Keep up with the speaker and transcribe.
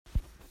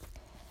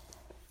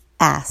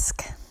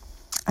Ask.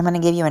 I'm going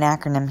to give you an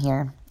acronym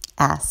here.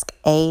 Ask.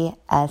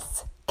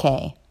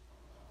 A-S-K.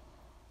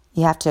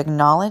 You have to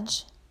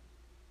acknowledge,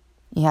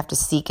 you have to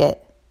seek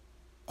it,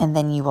 and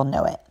then you will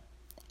know it.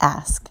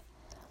 Ask.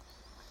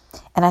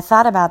 And I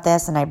thought about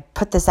this and I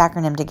put this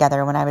acronym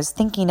together when I was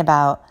thinking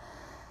about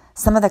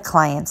some of the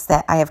clients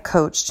that I have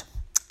coached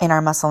in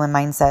our muscle and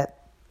mindset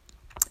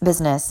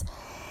business.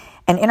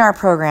 And in our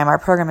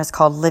program is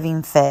called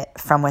Living Fit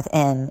from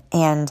Within.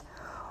 And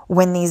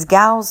when these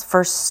gals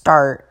first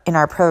start in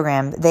our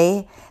program,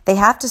 they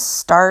have to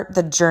start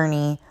the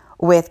journey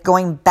with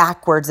going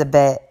backwards a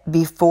bit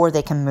before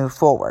they can move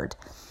forward.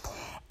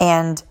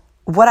 And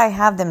what I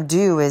have them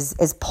do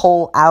is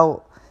pull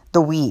out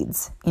the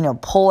weeds,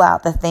 pull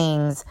out the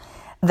things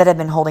that have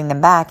been holding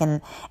them back.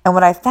 And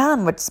what I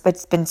found, what's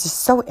been just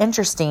so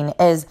interesting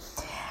is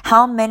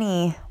how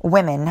many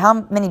women, how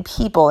many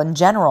people in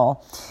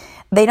general,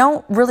 they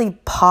don't really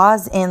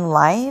pause in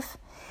life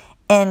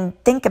and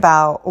think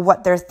about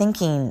what they're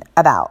thinking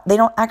about. They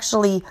don't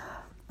actually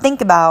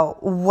think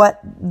about what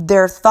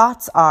their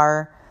thoughts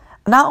are,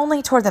 not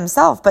only toward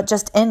themselves, but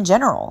just in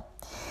general.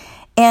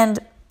 And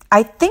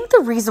I think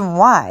the reason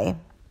why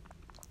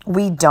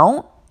we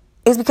don't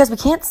is because we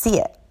can't see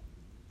it.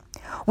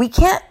 We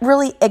can't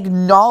really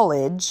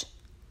acknowledge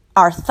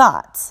our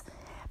thoughts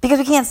because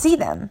we can't see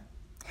them.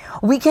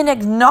 We can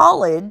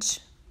acknowledge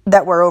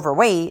that we're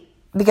overweight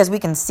because we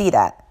can see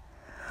that.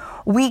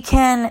 We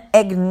can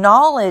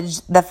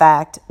acknowledge the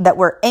fact that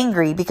we're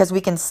angry because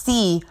we can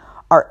see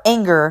our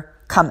anger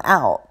come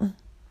out.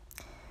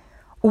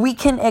 We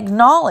can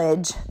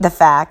acknowledge the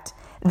fact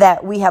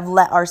that we have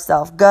let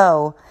ourselves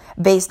go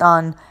based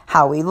on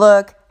how we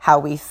look, how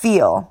we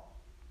feel.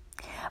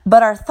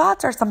 But our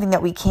thoughts are something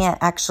that we can't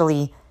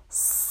actually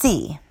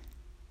see.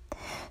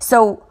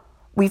 So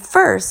we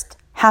first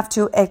have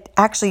to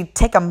actually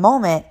take a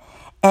moment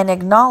and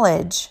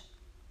acknowledge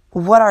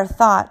what our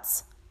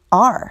thoughts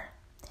are.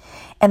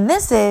 And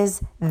this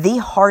is the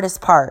hardest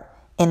part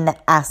in the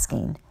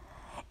asking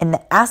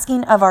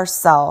of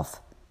ourselves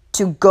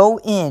to go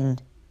in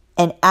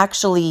and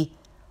actually,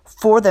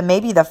 for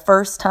maybe the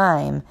first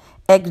time,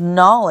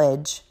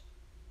 acknowledge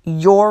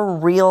your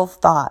real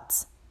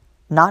thoughts,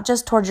 not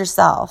just towards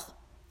yourself,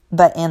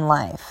 but in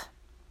life.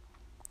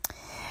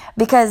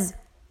 Because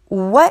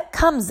what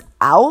comes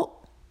out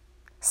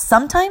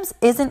sometimes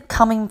isn't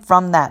coming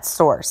from that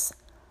source.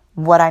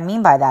 What I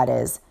mean by that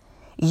is,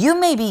 you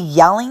may be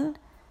yelling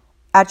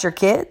at your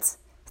kids,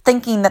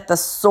 thinking that the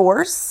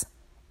source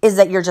is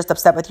that you're just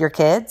upset with your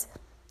kids.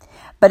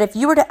 But if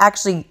you were to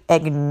actually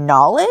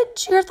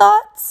acknowledge your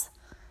thoughts,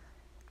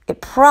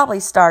 it probably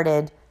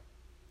started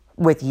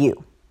with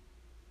you.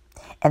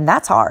 And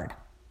that's hard.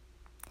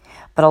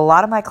 But a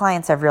lot of my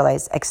clients have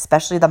realized,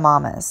 especially the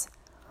mamas,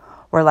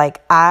 were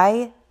like,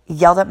 I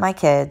yelled at my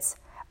kids.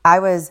 I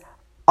was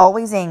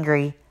always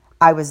angry.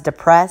 I was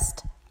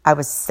depressed. I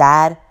was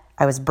sad.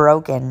 I was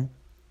broken.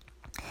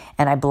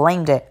 And I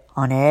blamed it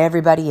on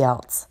everybody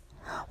else.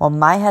 Well,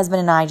 my husband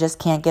and I just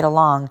can't get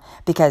along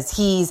because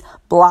he's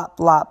blah,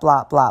 blah,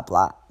 blah, blah,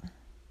 blah.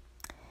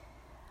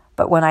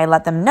 But when I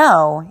let them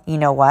know, you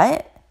know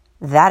what?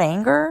 That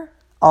anger,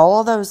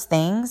 all of those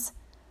things,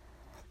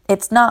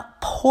 it's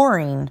not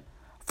pouring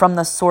from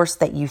the source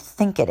that you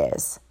think it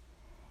is.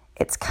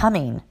 It's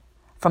coming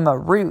from a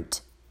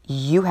root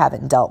you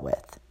haven't dealt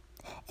with.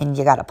 And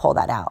you got to pull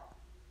that out.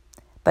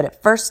 But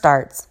it first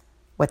starts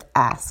with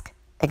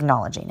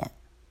acknowledging it.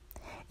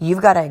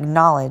 You've got to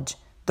acknowledge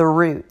the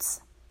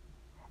roots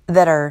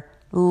that are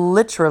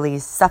literally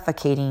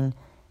suffocating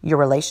your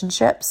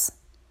relationships,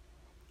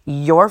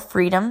 your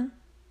freedom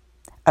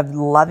of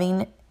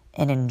loving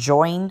and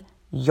enjoying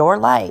your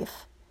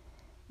life.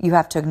 You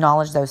have to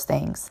acknowledge those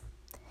things.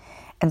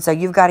 And so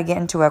you've got to get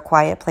into a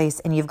quiet place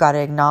and you've got to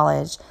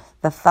acknowledge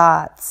the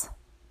thoughts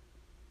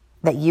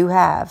that you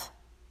have.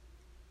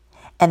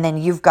 And then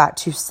you've got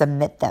to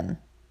submit them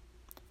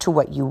to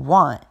what you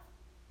want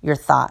your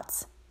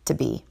thoughts to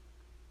be.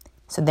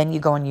 So then you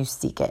go and you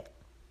seek it.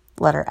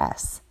 Letter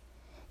S.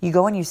 You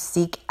go and you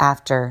seek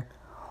after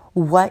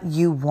what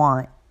you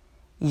want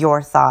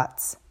your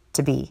thoughts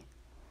to be.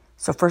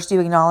 So first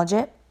you acknowledge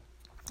it,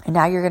 and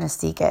now you're going to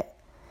seek it.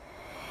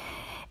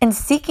 And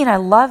seeking, I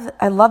love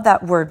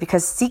that word,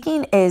 because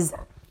seeking is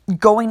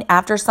going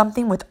after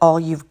something with all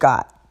you've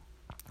got.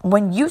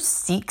 When you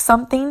seek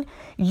something,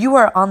 you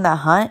are on the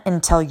hunt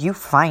until you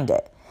find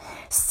it.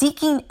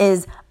 Seeking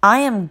is, I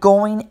am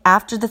going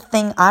after the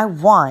thing I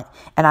want,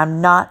 and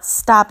I'm not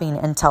stopping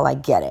until I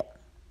get it.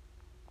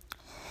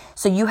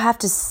 So you have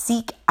to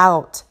seek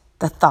out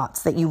the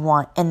thoughts that you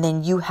want, and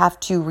then you have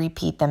to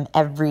repeat them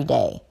every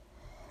day.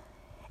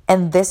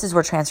 And this is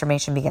where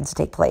transformation begins to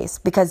take place,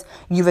 because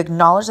you've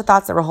acknowledged the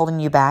thoughts that were holding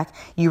you back.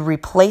 You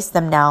replace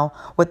them now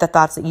with the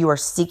thoughts that you are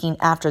seeking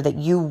after, that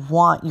you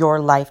want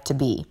your life to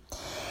be.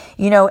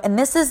 And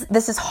this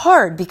is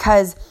hard,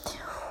 because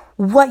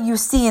what you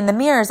see in the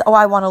mirror is, oh,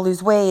 I want to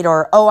lose weight,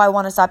 or, oh, I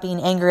want to stop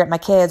being angry at my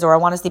kids, or I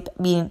want to stop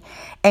being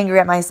angry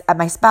at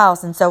my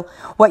spouse. And so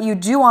what you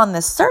do on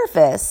the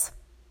surface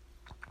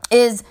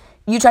is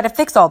you try to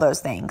fix all those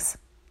things.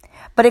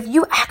 But if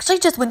you actually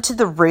just went to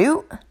the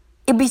root,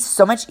 it'd be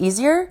so much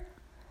easier,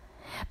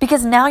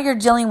 because now you're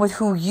dealing with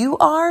who you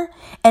are,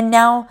 and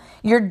now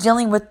you're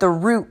dealing with the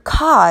root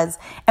cause.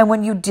 And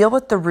when you deal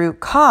with the root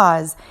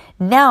cause,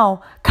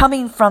 now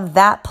coming from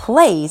that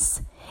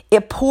place,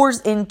 it pours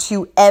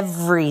into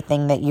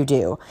everything that you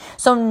do.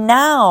 So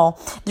now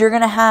you're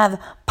going to have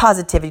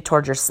positivity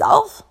toward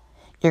yourself.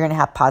 You're going to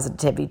have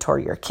positivity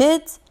toward your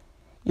kids.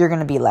 You're going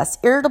to be less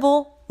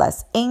irritable,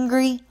 less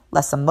angry,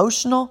 less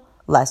emotional,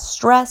 less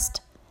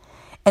stressed.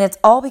 And it's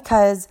all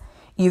because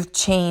you've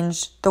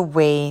changed the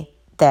way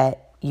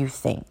that you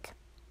think.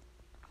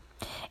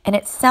 And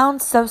it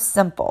sounds so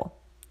simple.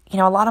 A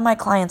lot of my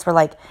clients were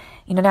like,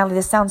 Natalie,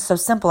 this sounds so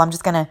simple. I'm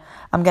going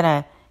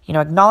to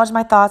acknowledge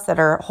my thoughts that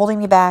are holding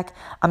me back.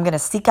 I'm going to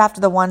seek after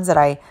the ones that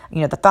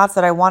the thoughts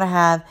that I want to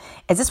have.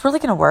 Is this really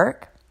going to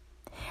work?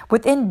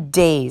 Within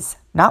days,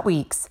 not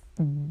weeks,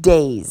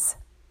 days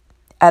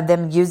of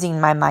them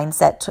using my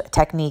mindset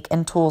technique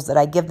and tools that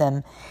I give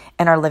them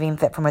in our Living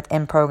Fit From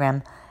Within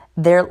program,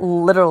 they're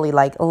literally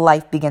like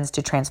life begins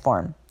to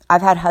transform.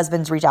 I've had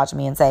husbands reach out to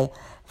me and say,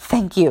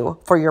 thank you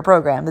for your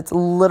program. It's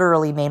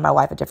literally made my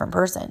wife a different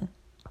person.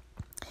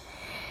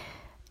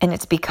 And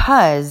it's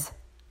because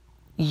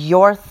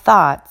your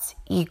thoughts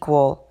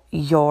equal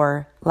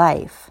your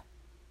life.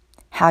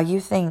 How you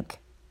think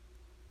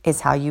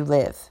is how you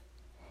live.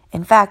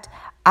 In fact,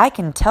 I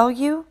can tell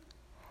you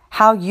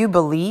how you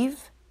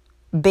believe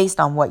based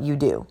on what you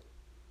do.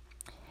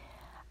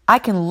 I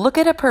can look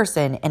at a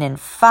person and in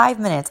 5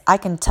 minutes, I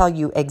can tell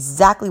you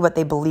exactly what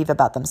they believe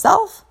about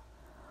themselves,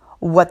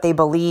 what they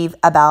believe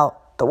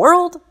about the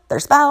world, their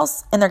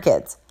spouse, and their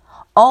kids,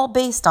 all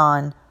based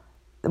on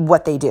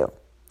what they do.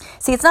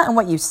 See, it's not in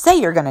what you say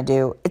you're going to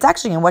do. It's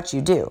actually in what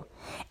you do.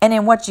 And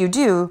in what you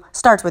do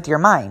starts with your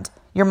mind.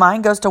 Your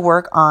mind goes to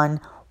work on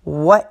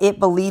what it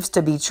believes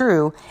to be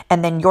true,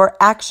 and then your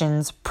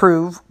actions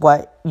prove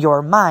what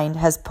your mind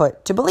has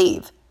put to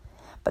believe.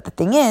 But the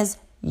thing is,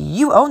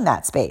 you own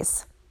that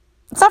space.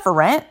 It's not for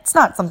rent. It's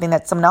not something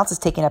that someone else is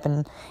taking up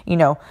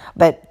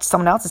but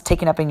someone else is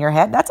taking up in your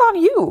head. That's on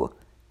you.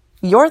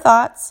 Your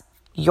thoughts,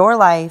 your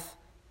life,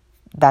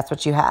 that's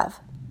what you have.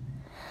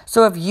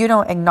 So if you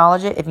don't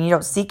acknowledge it, if you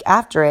don't seek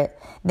after it,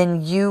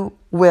 then you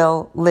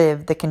will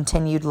live the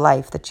continued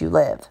life that you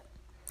live.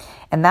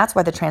 And that's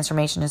why the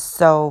transformation is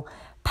so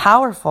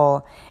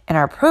powerful in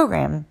our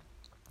program,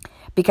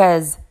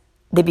 because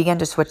they begin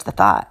to switch the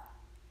thought.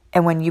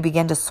 And when you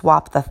begin to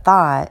swap the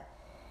thought,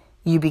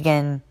 you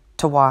begin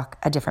to walk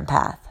a different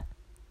path.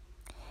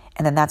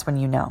 And then that's when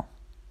you know.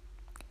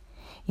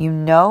 You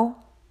know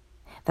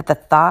that the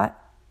thought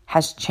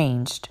has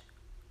changed.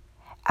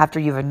 After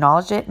you've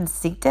acknowledged it and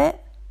seeked it,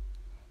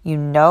 you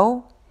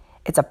know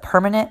it's a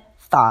permanent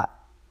thought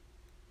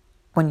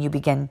when you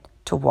begin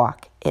to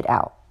walk it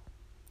out.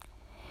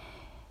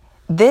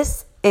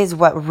 This is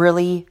what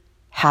really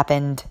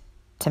happened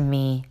to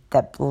me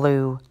that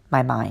blew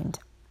my mind.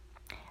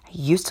 I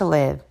used to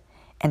live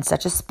in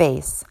such a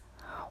space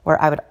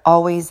where I would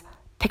always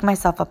pick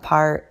myself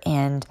apart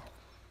and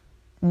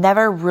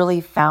never really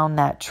found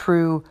that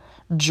true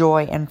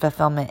joy and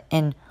fulfillment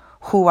in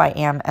who I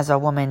am as a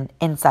woman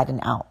inside and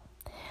out.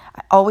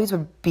 I always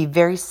would be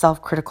very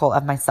self-critical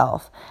of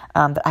myself,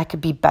 that I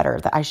could be better,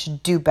 that I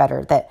should do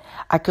better, that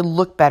I could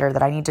look better,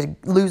 that I need to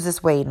lose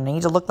this weight and I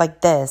need to look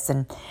like this.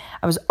 And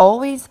I was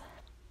always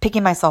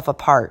picking myself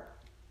apart.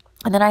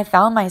 And then I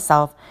found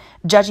myself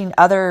judging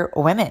other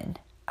women.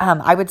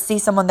 I would see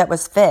someone that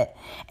was fit,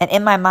 and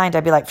in my mind,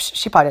 I'd be like,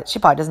 she probably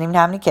doesn't even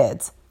have any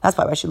kids. That's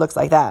probably why she looks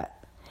like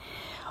that.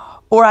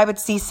 Or I would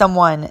see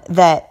someone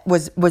that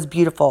was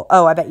beautiful.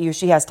 Oh, I bet you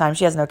she has time.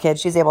 She has no kids.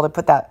 She's able to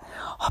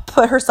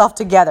put herself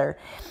together.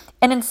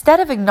 And instead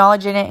of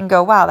acknowledging it and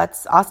go, wow,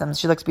 that's awesome,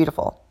 she looks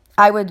beautiful,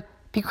 I would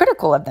be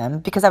critical of them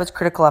because I was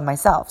critical of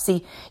myself.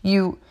 See,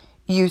 you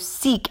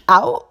seek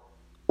out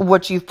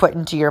what you've put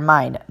into your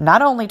mind,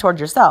 not only toward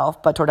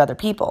yourself, but toward other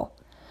people.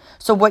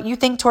 So what you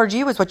think toward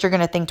you is what you're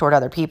going to think toward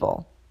other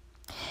people.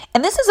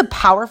 And this is a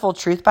powerful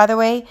truth, by the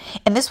way,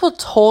 and this will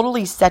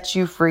totally set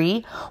you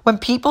free. When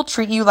people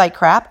treat you like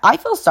crap, I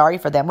feel sorry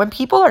for them. When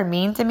people are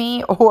mean to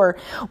me, or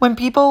when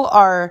people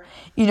are,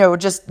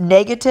 just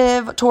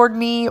negative toward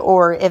me,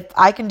 or if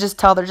I can just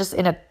tell they're just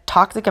in a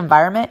toxic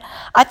environment,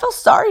 I feel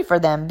sorry for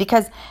them,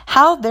 because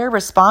how they're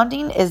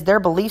responding is their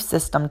belief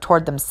system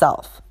toward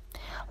themselves.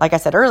 Like I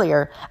said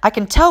earlier, I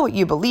can tell what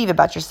you believe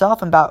about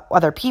yourself and about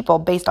other people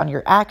based on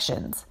your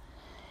actions.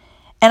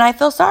 And I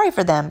feel sorry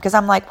for them because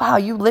I'm like, wow,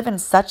 you live in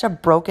such a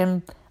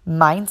broken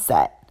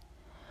mindset.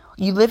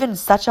 You live in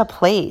such a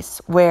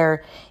place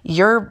where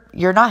you're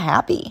not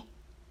happy.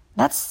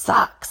 That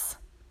sucks.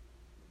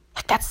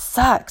 That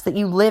sucks that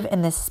you live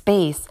in this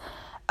space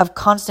of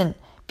constant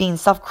being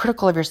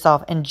self-critical of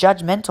yourself and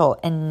judgmental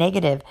and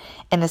negative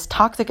in this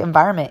toxic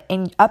environment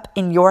up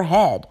in your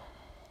head.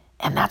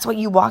 And that's what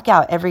you walk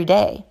out every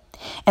day.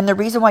 And the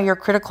reason why you're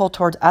critical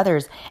towards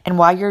others and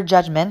why you're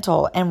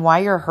judgmental and why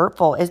you're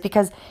hurtful is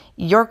because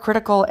you're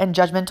critical and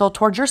judgmental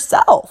toward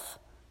yourself.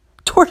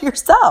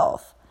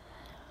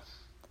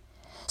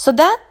 So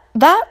that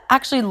that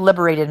actually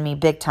liberated me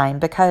big time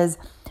because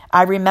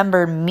I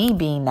remember me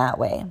being that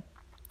way.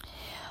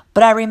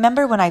 But I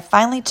remember when I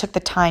finally took the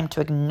time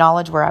to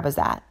acknowledge where I was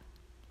at,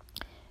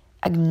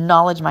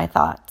 acknowledge my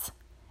thoughts,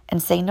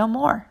 and say no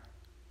more.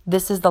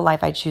 This is the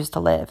life I choose to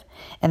live.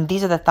 And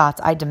these are the thoughts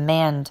I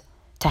demand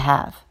to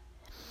have.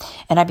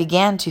 And I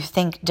began to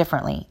think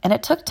differently. And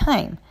it took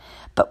time.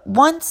 But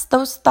once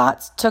those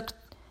thoughts took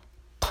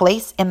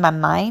place in my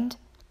mind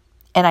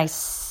and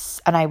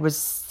I would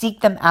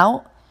seek them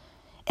out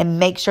and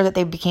make sure that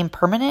they became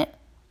permanent,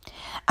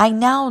 I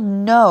now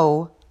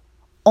know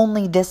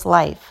only this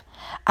life.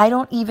 I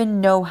don't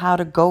even know how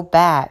to go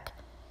back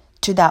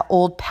to that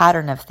old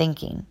pattern of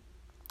thinking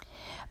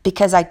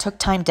because I took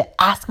time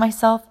to ask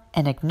myself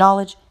and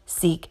acknowledge,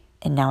 seek,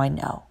 and now I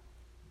know.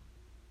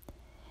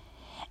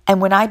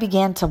 And when I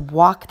began to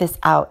walk this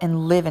out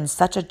and live in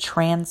such a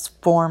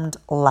transformed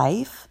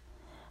life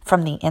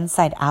from the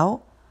inside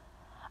out,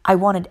 I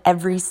wanted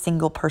every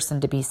single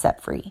person to be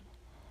set free.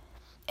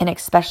 And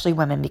especially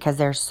women, because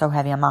they're so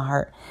heavy on my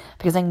heart.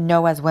 Because I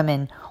know as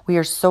women, we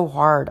are so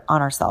hard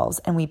on ourselves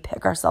and we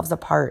pick ourselves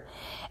apart.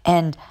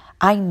 And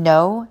I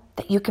know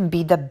that you can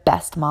be the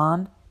best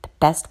mom, the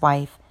best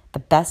wife, the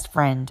best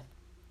friend,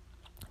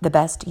 the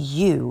best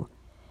you,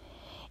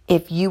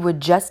 if you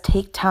would just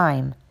take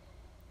time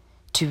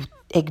to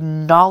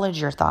acknowledge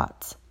your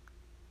thoughts.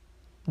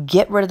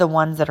 Get rid of the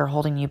ones that are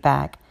holding you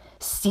back.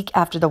 Seek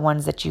after the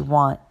ones that you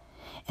want.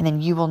 And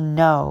then you will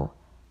know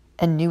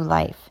a new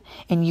life,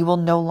 and you will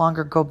no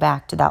longer go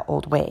back to that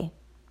old way.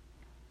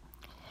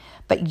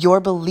 But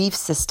your belief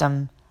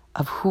system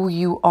of who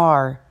you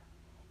are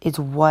is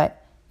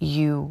what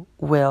you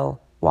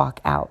will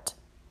walk out.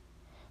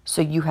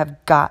 So you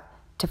have got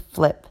to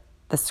flip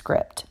the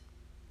script.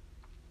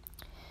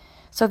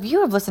 So if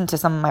you have listened to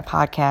some of my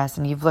podcasts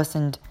and you've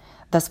listened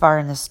thus far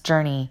in this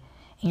journey,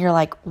 and you're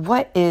like,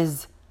 what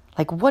is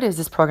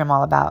this program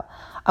all about?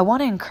 I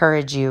want to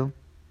encourage you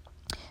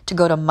to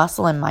go to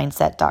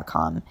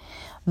muscleandmindset.com.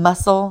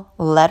 Muscle,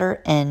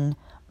 letter N,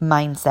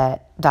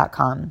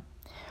 mindset.com.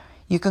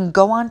 You can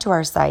go onto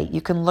our site. You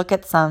can look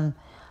at some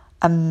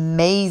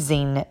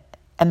amazing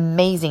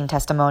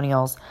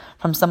testimonials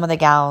from some of the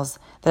gals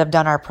that have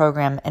done our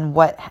program and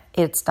what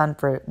it's done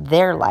for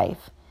their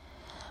life.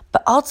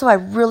 But also, I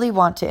really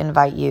want to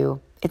invite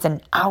you. It's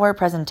an hour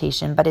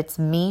presentation, but it's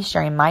me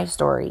sharing my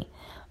story,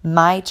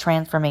 my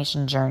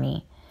transformation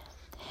journey.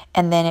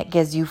 And then it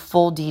gives you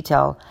full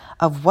detail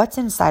of what's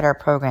inside our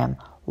program,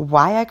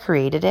 why I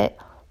created it,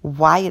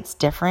 why it's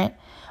different,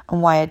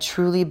 and why I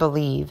truly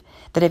believe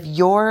that if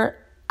you're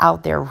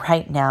out there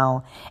right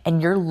now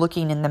and you're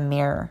looking in the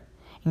mirror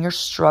and you're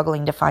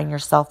struggling to find your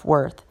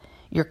self-worth,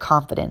 your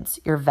confidence,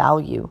 your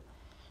value,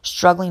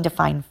 struggling to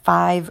find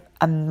 5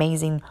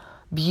 amazing,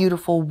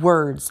 beautiful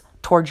words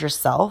towards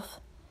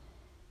yourself,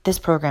 this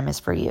program is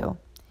for you.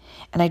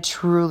 And I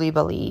truly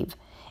believe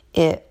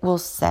it will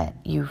set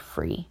you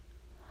free.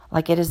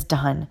 Like it is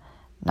done,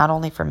 not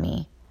only for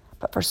me,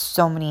 but for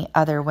so many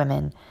other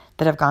women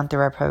that have gone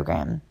through our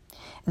program.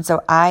 And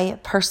so I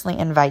personally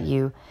invite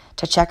you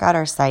to check out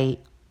our site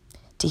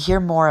to hear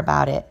more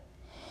about it.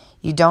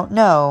 You don't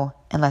know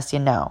unless you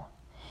know.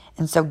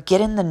 And so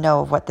get in the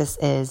know of what this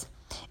is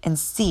and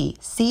see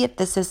if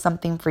this is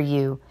something for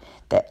you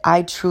that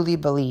I truly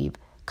believe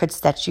could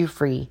set you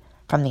free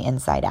from the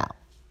inside out.